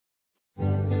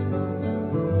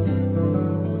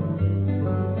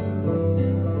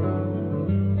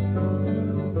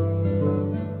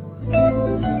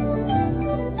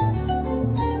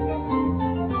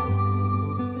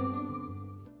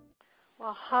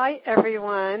Well, hi,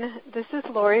 everyone. This is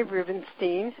Lori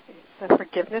Rubenstein, the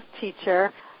forgiveness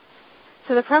teacher.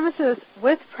 So the premise is,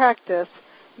 with practice,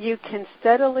 you can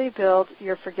steadily build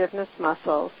your forgiveness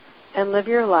muscles and live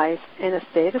your life in a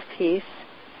state of peace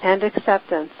and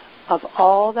acceptance of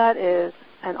all that is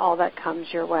and all that comes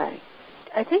your way.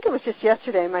 I think it was just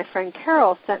yesterday my friend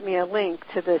Carol sent me a link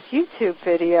to this YouTube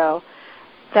video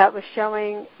that was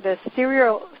showing the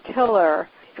serial killer.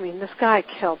 I mean, this guy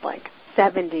killed like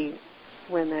 70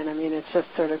 women. I mean, it's just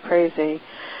sort of crazy.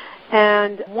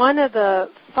 And one of the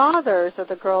fathers of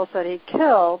the girls that he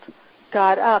killed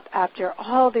got up after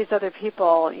all these other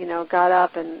people, got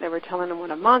up and they were telling him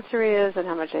what a monster he is and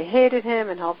how much they hated him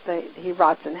and how he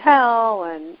rots in hell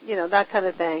and, that kind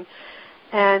of thing.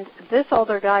 And this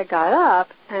older guy got up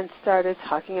and started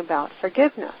talking about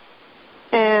forgiveness.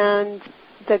 And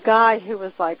the guy who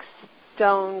was like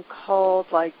stone cold,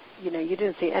 like, you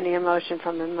didn't see any emotion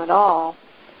from him at all,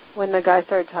 when the guy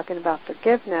started talking about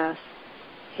forgiveness,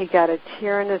 he got a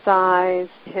tear in his eyes,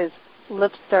 his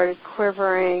lips started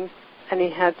quivering, and he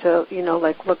had to,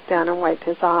 look down and wipe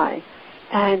his eye.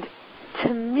 And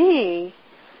to me,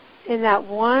 in that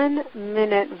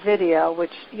 1-minute video,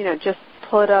 which, just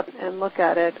pull it up and look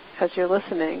at it as you're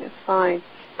listening, it's fine.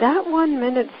 That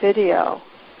 1-minute video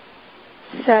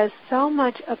says so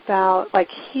much about,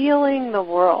 healing the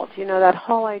world, that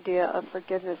whole idea of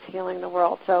forgiveness healing the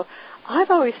world. So I've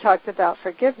always talked about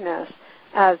forgiveness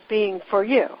as being for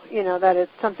you, that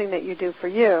it's something that you do for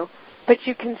you. But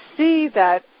you can see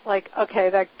that,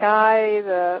 that guy,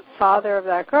 the father of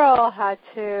that girl, had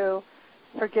to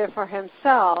forgive for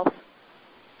himself.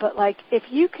 But, if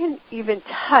you can even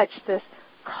touch this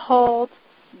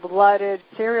cold-blooded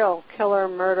serial killer,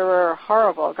 murderer,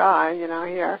 horrible guy,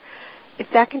 here, if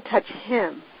that can touch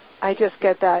him, I just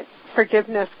get that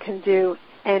forgiveness can do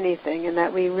anything and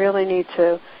that we really need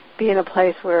to be in a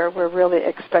place where we're really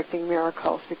expecting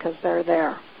miracles because they're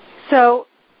there. So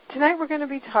tonight we're going to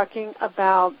be talking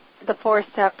about the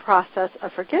 4-step process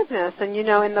of forgiveness. And,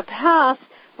 in the past,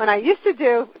 when I used to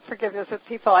do forgiveness with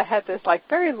people, I had this,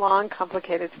 very long,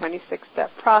 complicated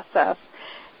 26-step process.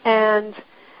 And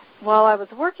while I was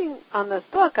working on this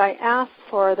book, I asked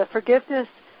for the forgiveness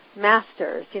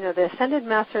masters, the ascended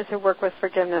masters who work with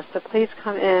forgiveness, to please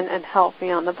come in and help me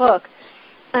on the book.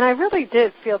 And I really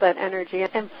did feel that energy.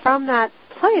 And from that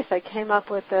place, I came up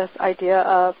with this idea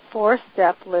of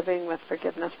 4-step living with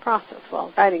forgiveness process.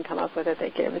 Well, I didn't come up with it.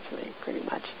 They gave it to me pretty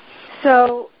much.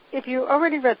 So if you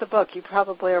already read the book, you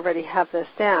probably already have this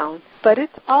down. But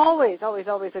it's always, always,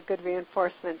 always a good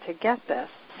reinforcement to get this.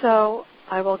 So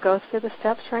I will go through the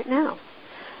steps right now.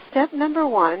 Step number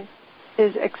 1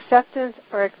 is acceptance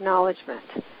or acknowledgement.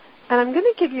 And I'm going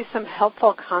to give you some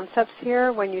helpful concepts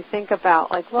here when you think about,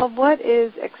 what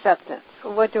is acceptance?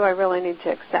 What do I really need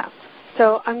to accept?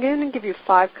 So I'm going to give you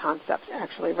 5 concepts,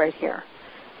 actually, right here.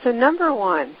 So number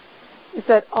 1 is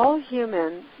that all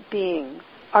human beings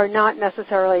are not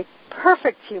necessarily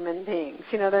perfect human beings.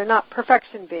 They're not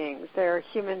perfection beings. They're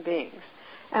human beings.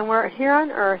 And we're here on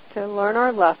earth to learn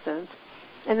our lessons,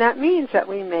 and that means that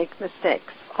we make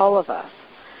mistakes, all of us.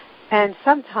 And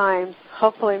sometimes,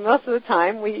 hopefully most of the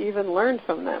time, we even learn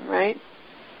from them, right?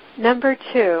 Number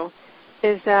 2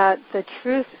 is that the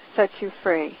truth sets you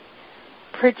free.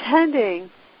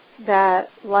 Pretending that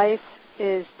life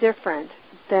is different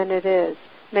than it is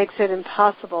makes it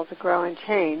impossible to grow and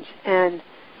change. And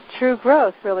true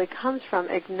growth really comes from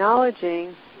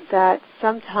acknowledging that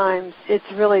sometimes it's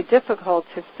really difficult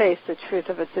to face the truth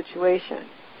of a situation.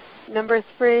 Number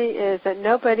 3 is that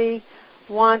nobody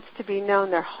wants to be known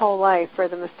their whole life for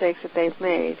the mistakes that they've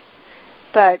made.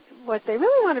 But what they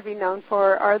really want to be known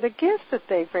for are the gifts that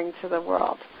they bring to the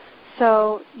world.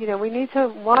 So, we need to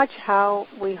watch how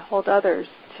we hold others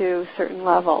to certain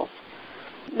levels.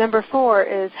 Number 4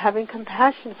 is having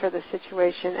compassion for the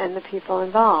situation and the people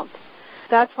involved.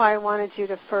 That's why I wanted you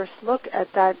to first look at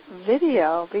that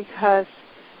video because,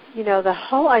 the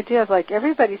whole idea of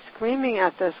everybody screaming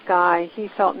at this guy, he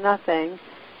felt nothing.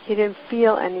 He didn't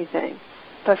feel anything.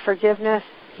 But forgiveness,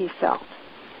 he felt.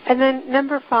 And then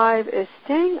number 5 is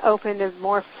staying open to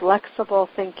more flexible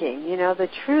thinking. The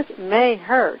truth may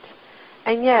hurt,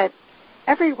 and yet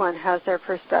everyone has their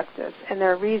perspectives and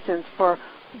their reasons for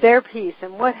their peace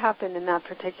and what happened in that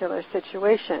particular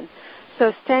situation.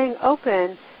 So staying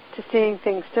open to seeing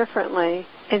things differently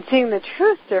and seeing the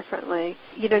truth differently,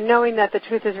 knowing that the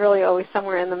truth is really always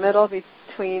somewhere in the middle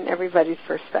between everybody's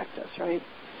perspectives, right?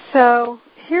 So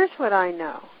here's what I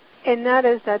know. And that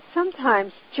is that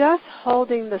sometimes just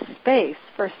holding the space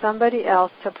for somebody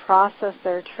else to process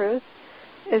their truth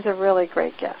is a really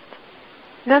great gift.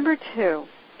 Number 2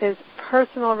 is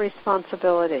personal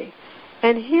responsibility.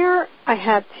 And here I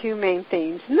have two main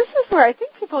themes. And this is where I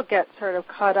think people get sort of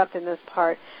caught up in this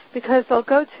part because they'll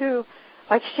go to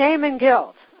like shame and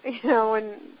guilt,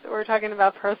 when we're talking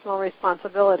about personal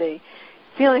responsibility,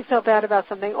 feeling so bad about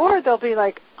something. Or they'll be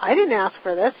like, I didn't ask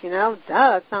for this,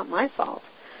 duh, it's not my fault.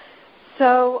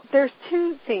 So there's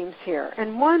two themes here.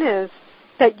 And one is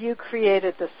that you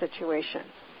created this situation.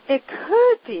 It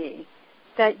could be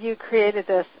that you created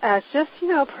this as just,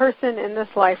 a person in this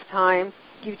lifetime.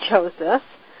 You chose this.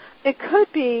 It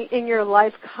could be in your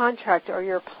life contract or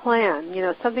your plan,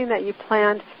 something that you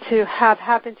planned to have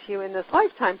happen to you in this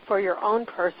lifetime for your own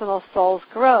personal soul's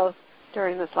growth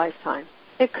during this lifetime.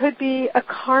 It could be a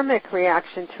karmic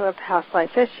reaction to a past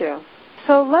life issue.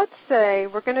 So let's say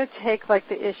we're going to take like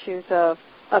the issues of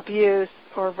abuse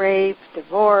or rape,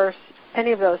 divorce,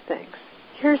 any of those things.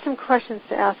 Here's some questions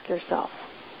to ask yourself.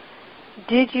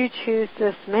 Did you choose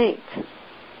this mate?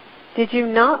 Did you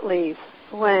not leave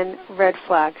when red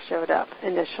flags showed up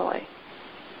initially?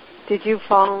 Did you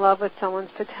fall in love with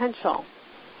someone's potential?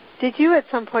 Did you at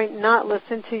some point not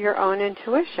listen to your own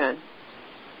intuition?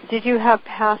 Did you have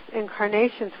past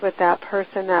incarnations with that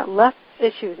person that left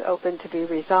issues open to be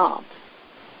resolved?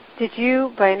 Did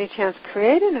you, by any chance,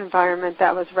 create an environment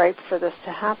that was ripe for this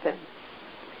to happen?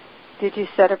 Did you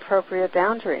set appropriate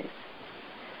boundaries?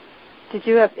 Did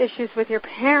you have issues with your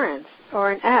parents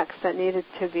or an ex that needed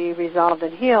to be resolved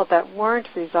and healed that weren't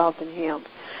resolved and healed?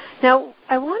 Now,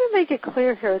 I want to make it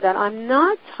clear here that I'm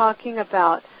not talking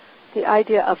about the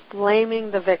idea of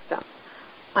blaming the victim.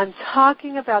 I'm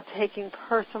talking about taking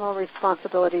personal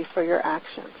responsibility for your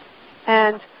actions.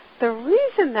 And the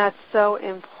reason that's so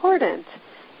important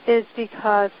is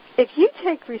because if you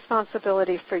take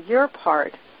responsibility for your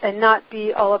part and not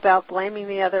be all about blaming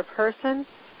the other person,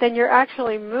 then you're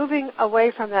actually moving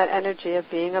away from that energy of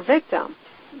being a victim.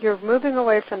 You're moving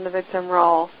away from the victim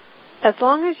role. As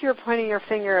long as you're pointing your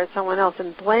finger at someone else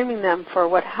and blaming them for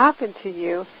what happened to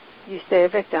you, you stay a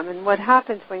victim. And what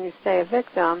happens when you stay a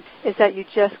victim is that you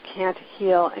just can't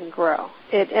heal and grow.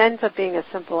 It ends up being as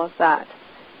simple as that.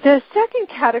 The second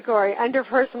category under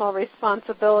personal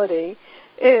responsibility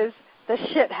is the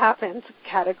shit happens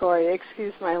category.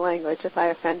 Excuse my language if I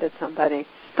offended somebody.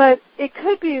 But it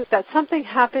could be that something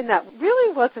happened that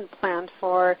really wasn't planned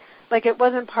for, like it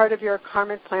wasn't part of your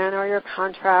karmic plan or your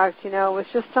contract, it was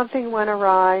just something went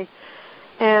awry.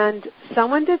 And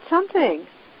someone did something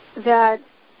that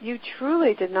you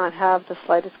truly did not have the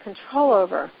slightest control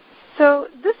over. So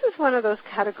this is one of those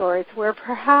categories where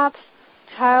perhaps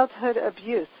childhood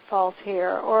abuse falls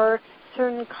here, or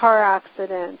certain car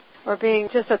accidents, or being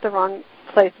just at the wrong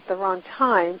place at the wrong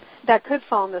time. That could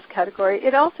fall in this category.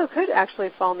 It also could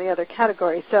actually fall in the other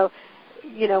category. So,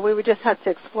 we would just have to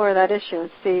explore that issue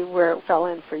and see where it fell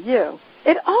in for you.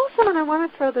 It also, and I want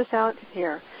to throw this out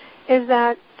here, is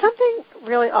that something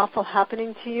really awful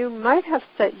happening to you might have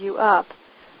set you up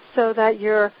so that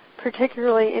you're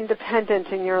particularly independent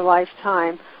in your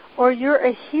lifetime, or you're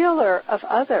a healer of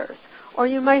others, or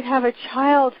you might have a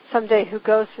child someday who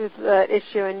goes through that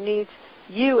issue and needs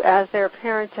you as their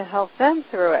parent to help them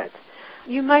through it.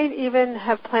 You might even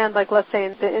have planned, like let's say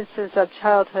in the instance of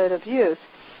childhood abuse,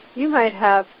 you might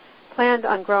have planned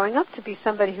on growing up to be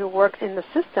somebody who worked in the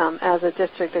system as a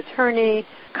district attorney,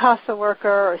 CASA worker,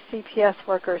 or CPS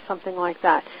worker, or something like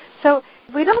that. So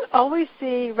we don't always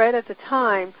see right at the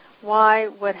time why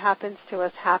what happens to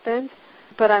us happened,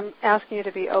 but I'm asking you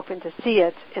to be open to see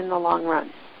it in the long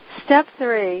run. Step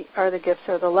 3 are the gifts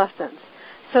or the lessons.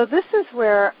 So this is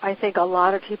where I think a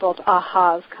lot of people's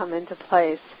ahas come into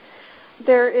place.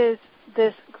 There is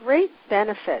this great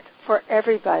benefit for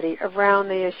everybody around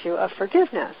the issue of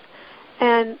forgiveness.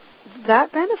 And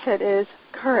that benefit is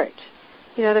courage.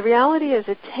 The reality is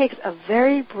it takes a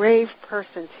very brave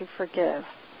person to forgive.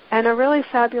 And a really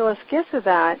fabulous gift of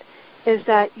that is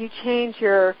that you change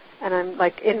your, and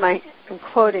I'm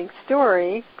quoting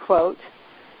story, quote,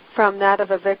 from that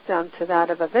of a victim to that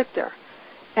of a victor.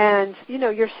 And,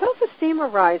 your self-esteem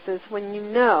arises when you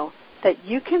know that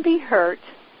you can be hurt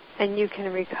and you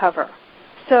can recover.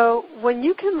 So when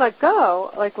you can let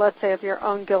go, like let's say of your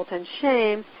own guilt and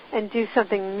shame, and do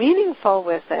something meaningful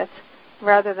with it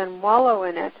rather than wallow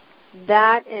in it,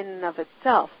 that in and of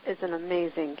itself is an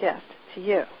amazing gift to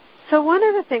you. So one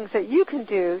of the things that you can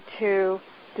do to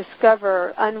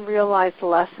discover unrealized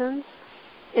lessons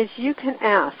is you can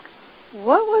ask,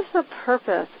 what was the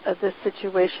purpose of this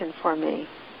situation for me?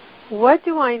 What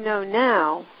do I know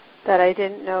now that I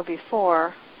didn't know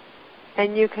before?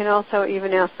 And you can also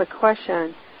even ask the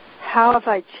question, how have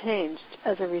I changed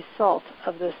as a result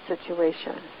of this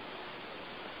situation?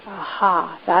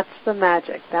 Aha, that's the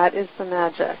magic. That is the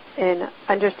magic in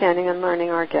understanding and learning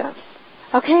our gifts.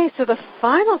 Okay, so the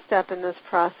final step in this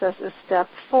process is step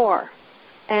 4,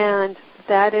 and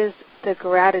that is the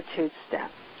gratitude step.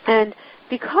 And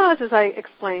because, as I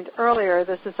explained earlier,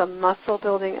 this is a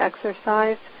muscle-building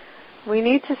exercise, we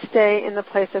need to stay in the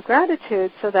place of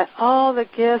gratitude so that all the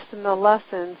gifts and the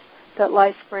lessons that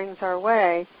life brings our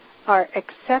way are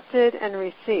accepted and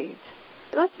received.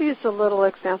 Let's use a little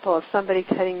example of somebody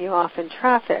cutting you off in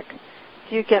traffic.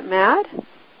 Do you get mad,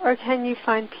 or can you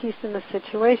find peace in the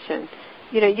situation?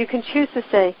 You can choose to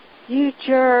say, you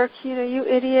jerk, you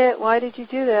idiot, why did you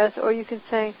do this? Or you can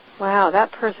say, wow,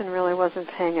 that person really wasn't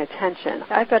paying attention.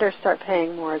 I better start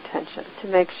paying more attention to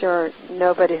make sure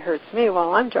nobody hurts me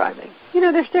while I'm driving.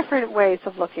 There's different ways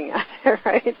of looking at it,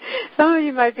 right? Some of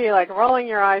you might be like rolling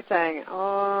your eyes saying,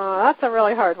 oh, that's a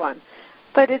really hard one.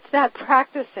 But it's that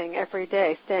practicing every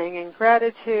day, staying in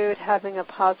gratitude, having a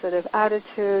positive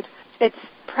attitude. It's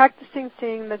practicing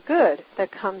seeing the good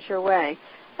that comes your way.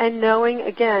 And knowing,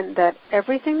 again, that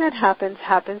everything that happens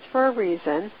for a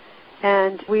reason,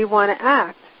 and we want to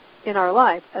act in our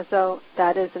life as though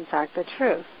that is, in fact, the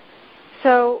truth.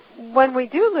 So when we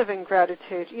do live in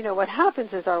gratitude, what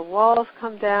happens is our walls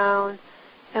come down,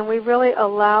 and we really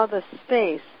allow the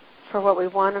space for what we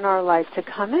want in our life to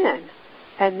come in.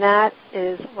 And that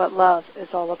is what love is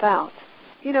all about.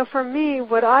 For me,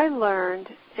 what I learned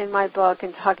in my book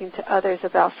and talking to others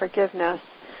about forgiveness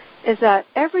is that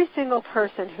every single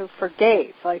person who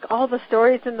forgave, like all the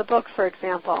stories in the book, for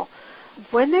example,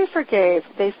 when they forgave,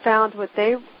 they found what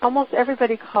almost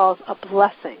everybody calls a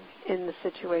blessing in the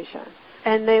situation.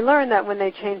 And they learned that when they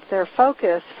changed their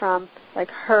focus from like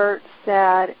hurt,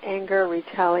 sad, anger,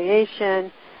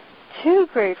 retaliation to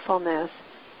gratefulness,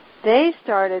 they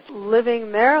started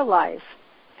living their life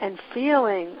and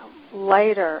feeling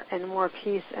lighter and more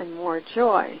peace and more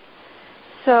joy.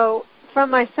 So from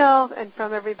myself and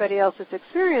from everybody else's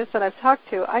experience that I've talked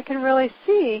to, I can really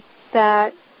see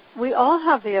that we all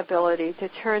have the ability to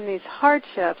turn these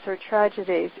hardships or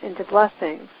tragedies into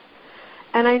blessings.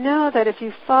 And I know that if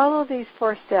you follow these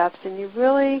 4 steps and you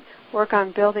really work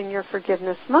on building your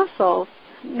forgiveness muscles,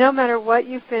 no matter what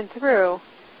you've been through,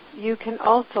 you can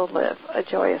also live a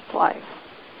joyous life.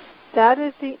 That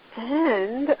is the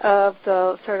end of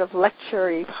the sort of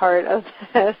lecture-y part of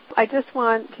this. I just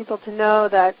want people to know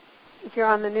that if you're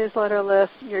on the newsletter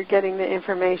list, you're getting the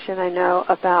information, I know,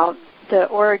 about the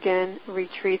Oregon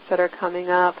retreats that are coming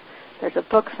up. There's a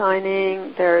book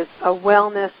signing. There's a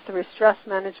wellness through stress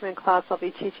management class I'll be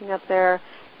teaching up there.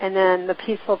 And then the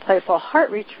Peaceful, Playful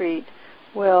Heart Retreat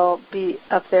will be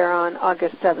up there on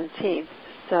August 17th.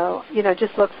 So,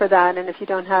 just look for that. And if you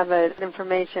don't have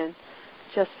information,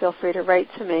 just feel free to write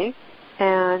to me,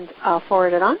 and I'll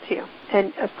forward it on to you.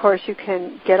 And, of course, you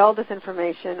can get all this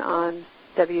information on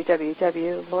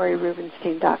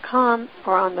www.lorirubenstein.com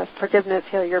or on the Forgiveness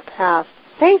Heal Your Past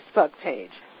Facebook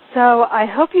page. So I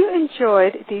hope you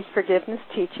enjoyed these forgiveness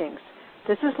teachings.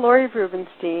 This is Lori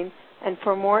Rubenstein, and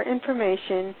for more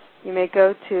information, you may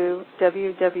go to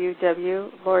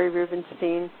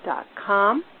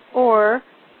www.lorirubenstein.com, or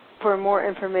for more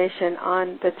information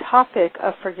on the topic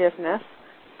of forgiveness,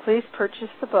 please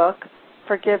purchase the book,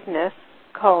 Forgiveness,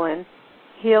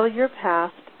 Heal Your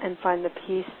Past, and Find the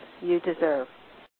Peace You Deserve.